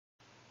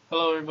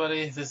Hello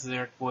everybody, this is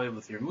Eric Boyd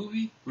with your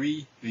movie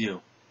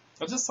review.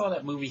 I just saw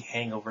that movie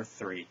Hangover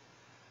 3.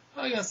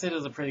 I gotta say it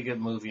was a pretty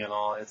good movie and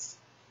all. It's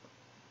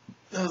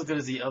not as good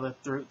as the other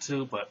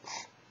two, but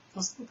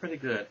it's still pretty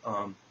good.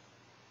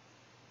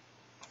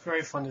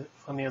 Very funny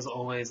as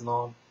always and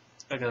all.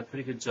 I got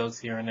pretty good jokes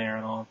here and there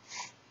and all,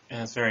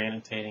 and it's very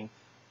entertaining.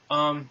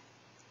 The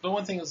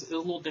one thing is, it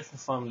was a little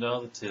different from the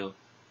other two.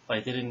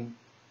 Like, they didn't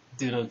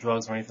do no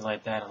drugs or anything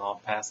like that and all,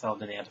 pass out,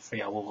 then they had to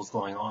figure out what was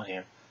going on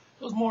here.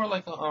 It was more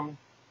like a,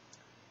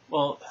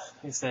 well,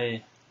 you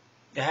say,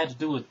 it had to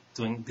do with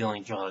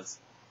dealing drugs.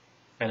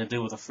 It had to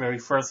do with the very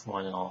first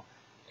one and all.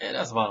 And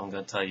that's about what I'm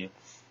going to tell you.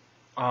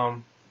 I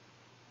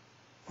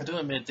do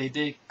admit, they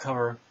did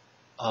cover,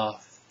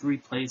 3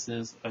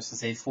 places, I should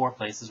say 4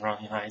 places around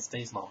the United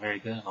States and all, very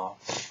good and all.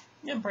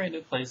 Yeah, brand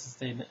new places.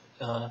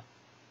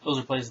 Those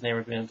are places they've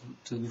never been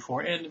to before,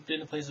 and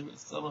been to places,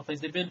 some of the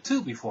places they've been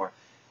to before.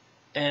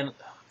 And,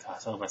 oh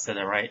gosh, I hope I said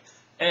that right.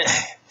 And,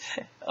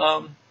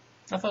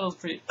 I thought it was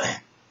pretty,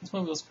 this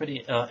movie was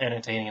pretty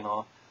entertaining and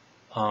all.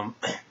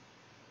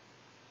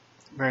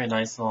 Very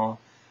nice and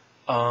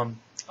all.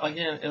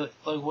 Again, it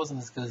wasn't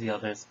as good as the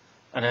others,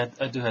 and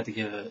I do have to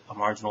give it a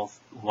marginal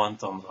 1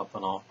 thumbs up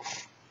and all.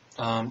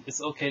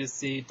 It's okay to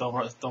see. Don't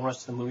rush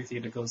to the movie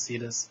theater to go see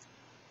this.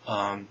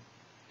 And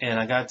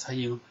I gotta tell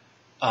you,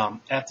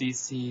 after you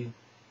see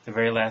the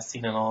very last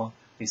scene and all,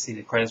 you see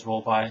the credits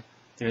roll by,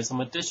 there's some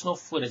additional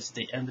footage at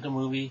the end of the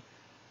movie.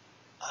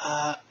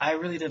 I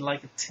really didn't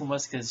like it too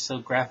much because it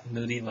showed graphic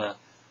nudity of a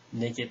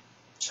naked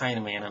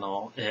Chinaman and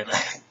all, and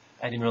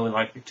I didn't really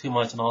like it too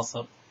much and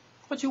also,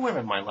 but you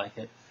women might like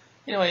it.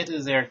 Anyway, this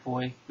is Eric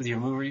Boy with your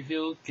movie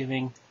review,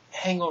 giving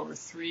Hangover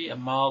 3 a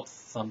mild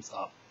thumbs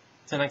up.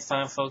 Till next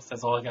time, folks,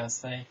 that's all I gotta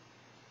say.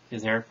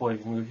 This is Eric Boy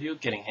with your movie review,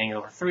 getting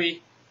Hangover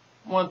 3,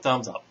 1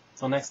 thumbs up.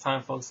 Till next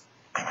time, folks,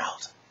 I'm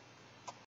out.